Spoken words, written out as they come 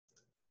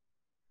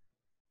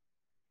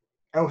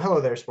Oh,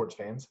 hello there, sports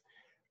fans.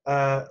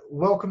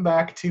 Welcome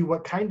back to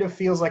what kind of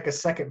feels like a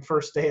second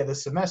first day of the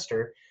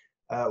semester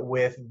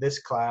with this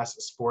class,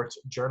 sports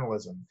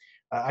journalism.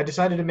 I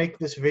decided to make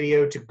this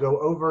video to go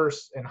over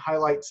and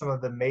highlight some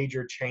of the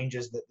major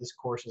changes that this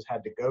course has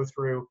had to go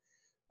through,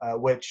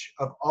 which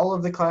of all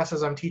of the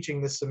classes I'm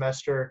teaching this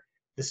semester,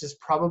 this has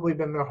probably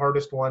been the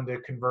hardest one to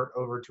convert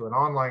over to an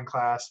online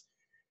class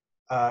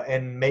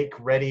and make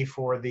ready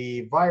for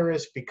the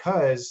virus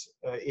because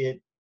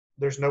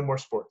there's no more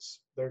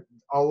sports.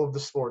 All of the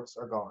sports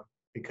are gone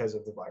because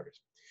of the virus.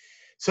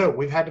 So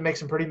we've had to make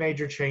some pretty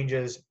major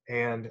changes,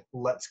 and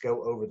let's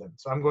go over them.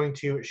 So I'm going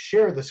to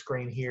share the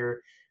screen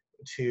here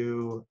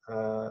to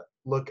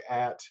look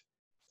at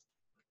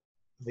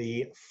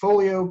the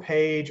folio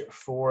page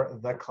for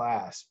the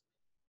class.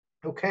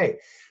 Okay,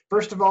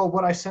 first of all,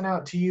 what I sent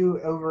out to you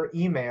over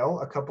email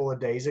a couple of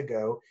days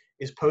ago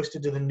is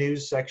posted to the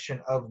news section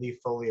of the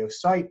folio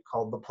site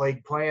called The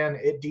Plague Plan.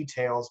 It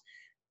details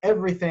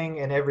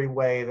everything and every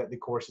way that the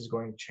course is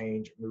going to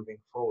change moving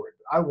forward.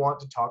 I want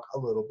to talk a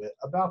little bit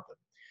about them.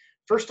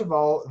 First of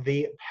all,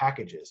 the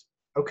packages.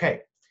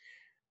 Okay,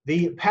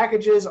 the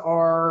packages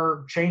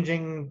are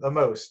changing the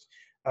most.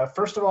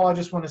 First of all, I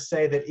just want to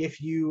say that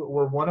if you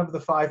were one of the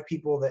 5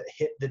 people that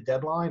hit the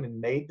deadline and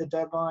made the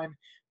deadline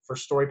for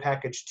story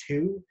package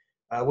 2,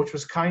 which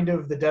was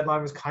the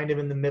deadline was kind of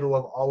in the middle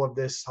of all of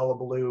this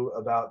hullabaloo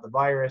about the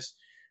virus,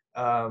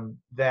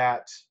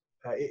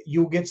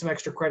 you'll get some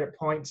extra credit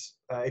points.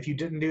 If you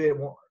didn't do it,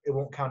 it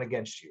won't count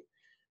against you.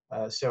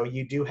 So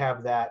you do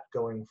have that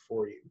going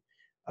for you.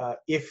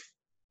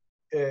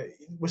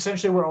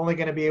 Essentially, we're only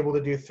going to be able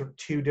to do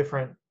 2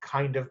 different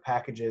kind of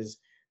packages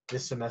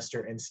this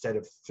semester instead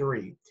of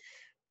 3.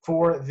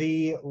 For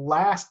the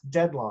last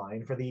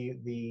deadline, for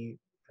the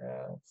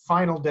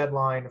final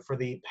deadline for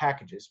the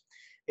packages,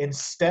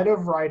 instead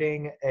of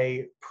writing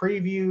a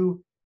preview,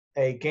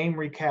 a game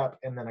recap,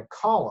 and then a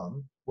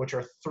column, which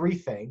are 3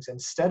 things,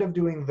 instead of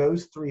doing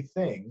those 3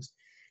 things,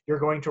 you're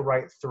going to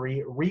write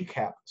 3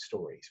 recap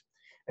stories.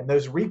 And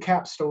those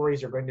recap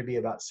stories are going to be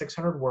about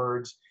 600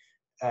 words,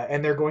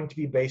 and they're going to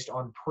be based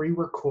on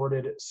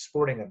pre-recorded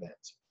sporting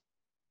events.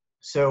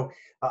 So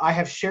I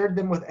have shared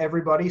them with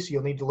everybody, so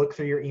you'll need to look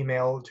through your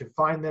email to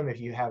find them if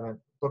you haven't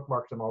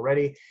bookmarked them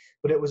already.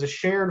 But it was a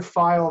shared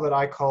file that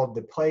I called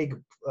the Plague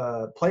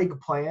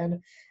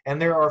Plan, and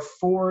there are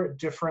 4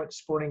 different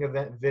sporting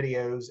event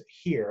videos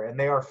here, and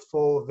they are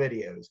full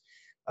videos.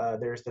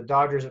 There's the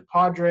Dodgers at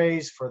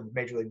Padres for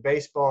Major League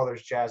Baseball.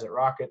 There's Jazz at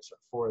Rockets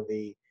for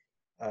the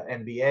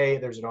NBA.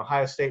 There's an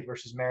Ohio State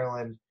versus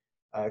Maryland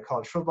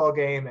college football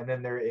game, and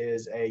then there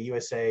is a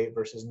USA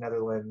versus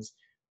Netherlands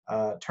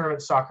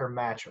tournament soccer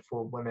match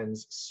for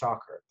women's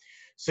soccer.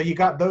 So you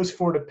got those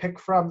 4 to pick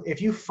from.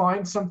 If you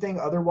find something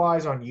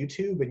otherwise on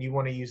YouTube and you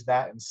want to use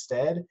that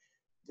instead,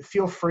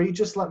 feel free,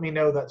 just let me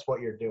know that's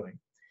what you're doing.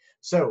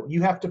 So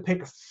you have to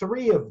pick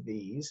 3 of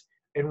these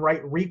and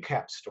write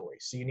recap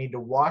stories. So you need to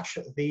watch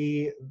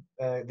the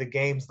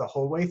games the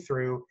whole way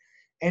through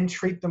and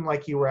treat them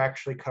like you were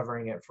actually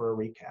covering it for a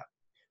recap.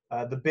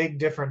 The big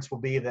difference will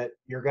be that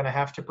you're going to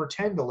have to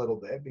pretend a little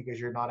bit because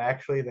you're not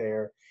actually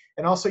there.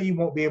 And also you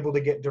won't be able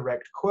to get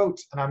direct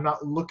quotes, and I'm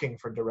not looking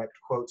for direct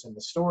quotes in the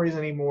stories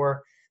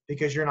anymore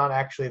because you're not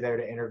actually there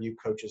to interview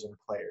coaches and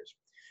players.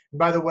 And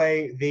by the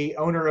way, the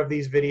owner of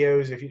these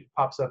videos, if he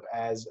pops up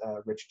as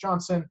Rich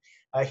Johnson,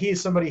 he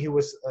is somebody who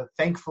was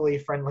thankfully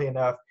friendly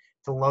enough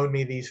to loan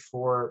me these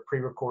 4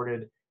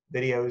 pre-recorded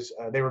videos.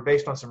 They were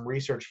based on some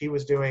research he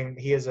was doing.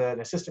 He is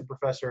an assistant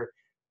professor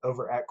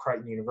over at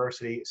Crichton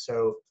University,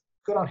 so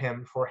good on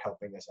him for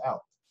helping us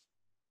out.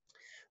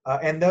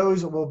 And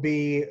those will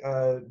be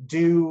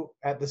due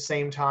at the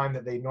same time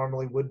that they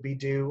normally would be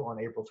due on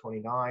April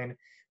 29.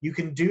 You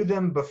can do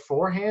them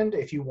beforehand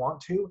if you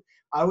want to.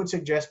 I would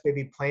suggest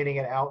maybe planning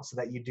it out so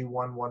that you do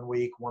one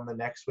week, one the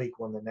next week,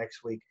 one the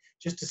next week,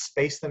 just to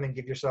space them and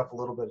give yourself a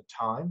little bit of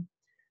time.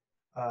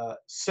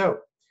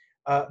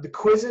 The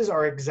quizzes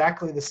are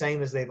exactly the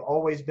same as they've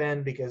always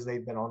been because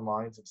they've been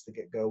online since the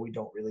get-go. We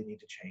don't really need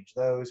to change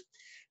those.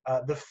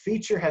 The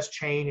feature has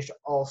changed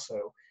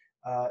also.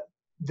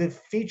 The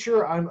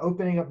feature, I'm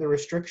opening up the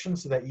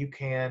restrictions so that you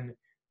can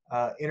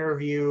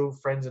interview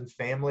friends and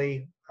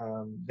family.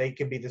 They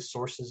can be the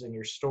sources in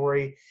your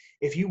story.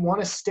 If you want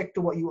to stick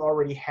to what you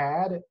already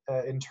had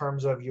in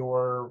terms of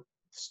your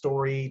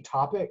story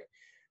topic,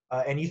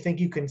 and you think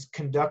you can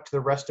conduct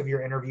the rest of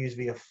your interviews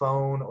via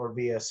phone or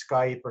via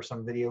Skype or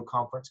some video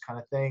conference kind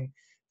of thing,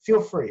 feel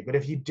free. But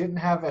if you didn't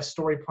have a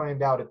story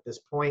planned out at this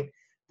point,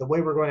 the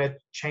way we're going to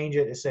change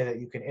it is say that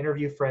you can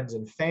interview friends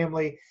and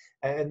family,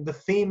 and the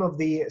theme of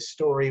the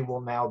story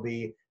will now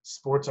be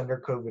sports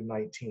under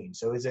COVID-19.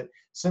 So is it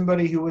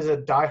somebody who was a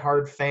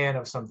diehard fan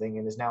of something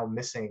and is now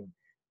missing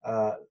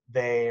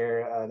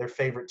their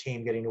favorite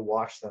team getting to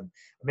watch them?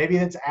 Maybe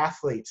it's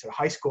athletes or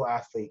high school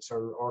athletes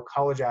or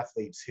college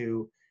athletes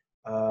who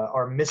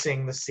are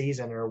missing the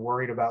season or are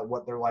worried about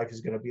what their life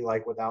is going to be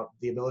like without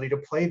the ability to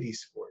play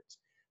these sports.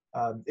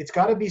 It's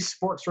got to be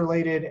sports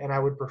related, and I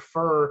would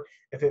prefer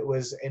if it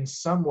was in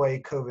some way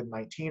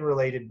COVID-19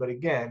 related. But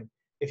again,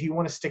 If you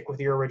want to stick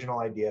with your original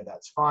idea,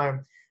 that's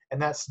fine.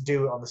 And that's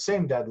due on the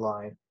same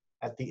deadline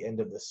at the end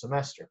of the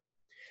semester.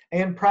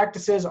 And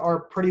practices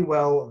are pretty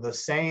well the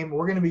same.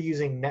 We're going to be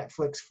using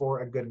Netflix for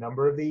a good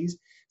number of these.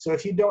 So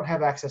if you don't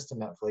have access to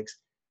Netflix,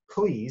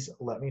 please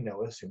let me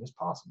know as soon as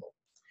possible.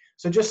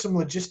 So just some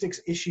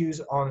logistics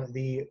issues on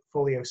the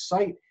Folio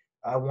site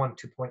I want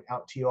to point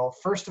out to you all.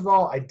 First of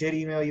all, I did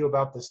email you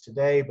about this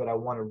today, but I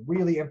want to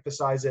really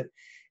emphasize it,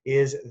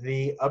 is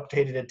the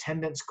updated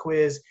attendance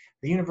quiz.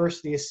 The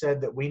university has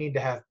said that we need to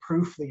have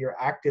proof that you're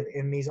active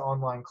in these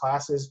online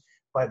classes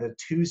by the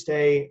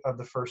Tuesday of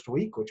the first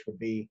week, which would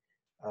be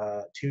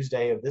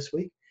Tuesday of this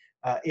week.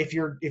 If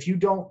you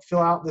don't fill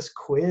out this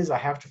quiz, I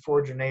have to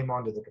forward your name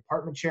onto the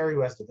department chair,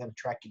 who has to then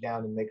track you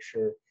down and make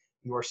sure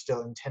you are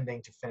still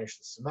intending to finish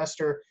the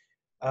semester.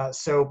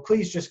 So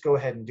please just go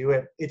ahead and do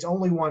it. It's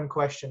only one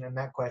question, and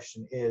that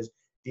question is,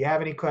 do you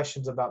have any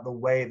questions about the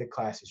way the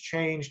class has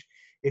changed?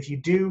 If you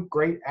do,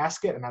 great,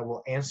 ask it, and I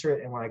will answer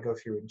it, and when I go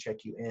through and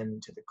check you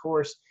into the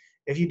course.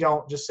 If you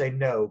don't, just say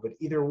no, but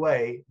either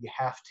way, you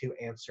have to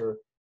answer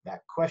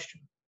that question.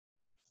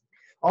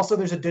 Also,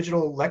 there's a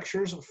digital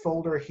lectures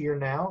folder here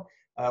now.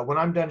 When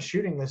I'm done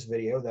shooting this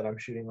video that I'm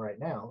shooting right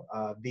now,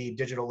 the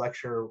digital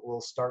lecture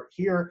will start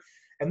here.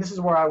 And this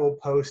is where I will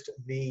post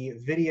the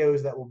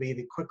videos that will be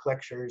the quick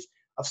lectures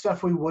of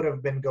stuff we would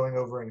have been going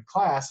over in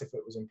class if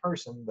it was in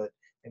person, but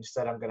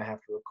instead I'm going to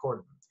have to record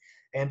them.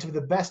 And to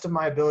the best of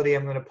my ability,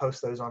 I'm going to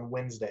post those on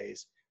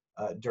Wednesdays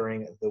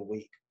during the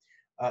week.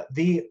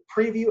 The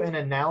preview and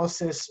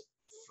analysis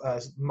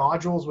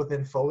modules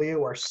within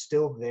Folio are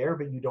still there,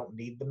 but you don't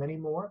need them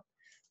anymore.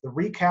 The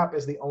recap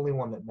is the only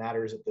one that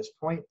matters at this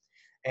point.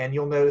 And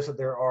you'll notice that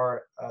there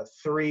are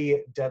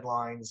 3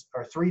 deadlines,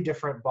 or 3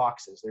 different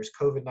boxes. There's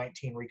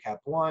COVID-19 Recap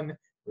 1,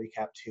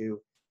 Recap 2,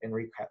 and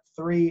Recap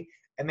 3,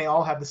 and they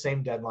all have the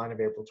same deadline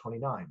of April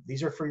 29.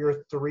 These are for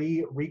your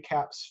 3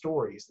 recap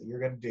stories that you're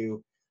going to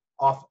do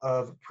off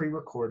of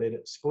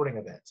pre-recorded sporting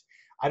events.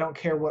 I don't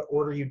care what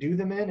order you do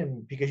them in,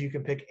 and because you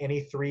can pick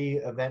any 3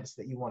 events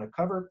that you want to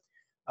cover,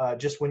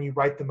 just when you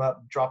write them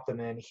up, drop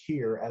them in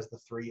here as the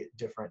 3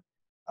 different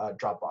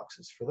drop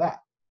boxes for that.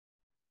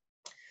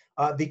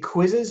 The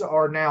quizzes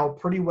are now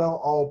pretty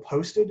well all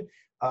posted.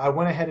 I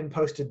went ahead and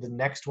posted the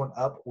next one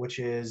up, which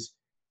is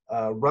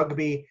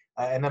rugby,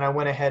 and then I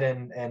went ahead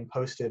and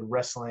posted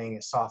wrestling,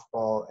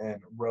 softball,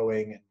 and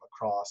rowing and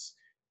lacrosse,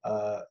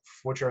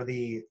 which are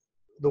the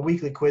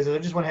weekly quizzes. I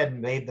just went ahead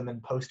and made them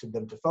and posted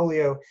them to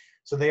Folio,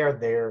 so they are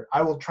there.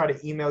 I will try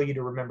to email you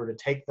to remember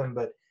to take them,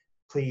 but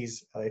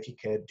please, if you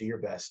could, do your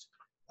best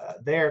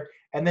there.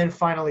 And then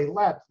finally,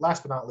 last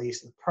but not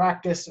least, the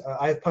practice.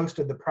 I've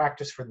posted the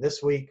practice for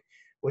this week,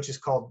 which is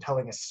called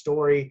Telling a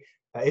Story.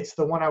 It's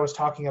the one I was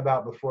talking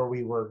about before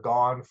we were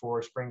gone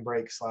for spring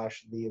break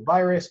 / the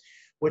virus,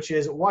 which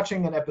is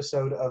watching an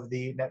episode of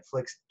the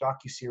Netflix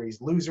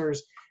docuseries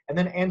Losers, and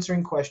then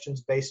answering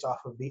questions based off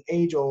of the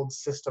age-old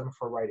system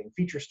for writing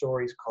feature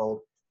stories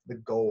called the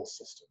goal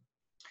system.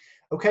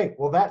 Okay,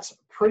 well, that's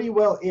pretty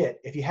well it.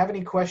 If you have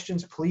any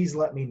questions, please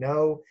let me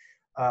know.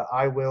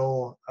 I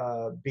will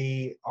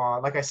be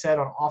on, like I said,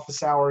 on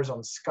office hours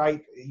on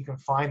Skype. You can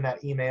find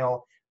that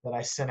email that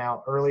I sent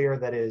out earlier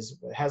that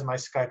has my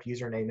Skype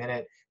username in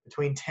it.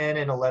 Between 10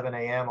 and 11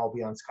 a.m. I'll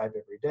be on Skype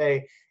every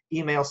day.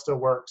 Email still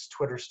works.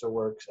 Twitter still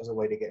works as a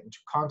way to get into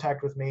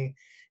contact with me.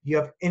 If you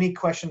have any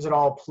questions at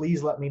all,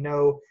 please let me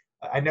know.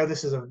 I know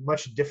this is a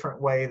much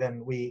different way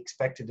than we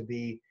expected to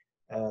be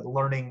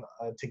learning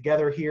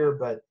together here,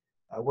 but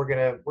we're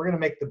gonna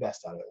make the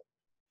best out of it.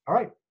 All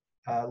right,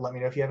 let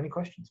me know if you have any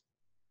questions.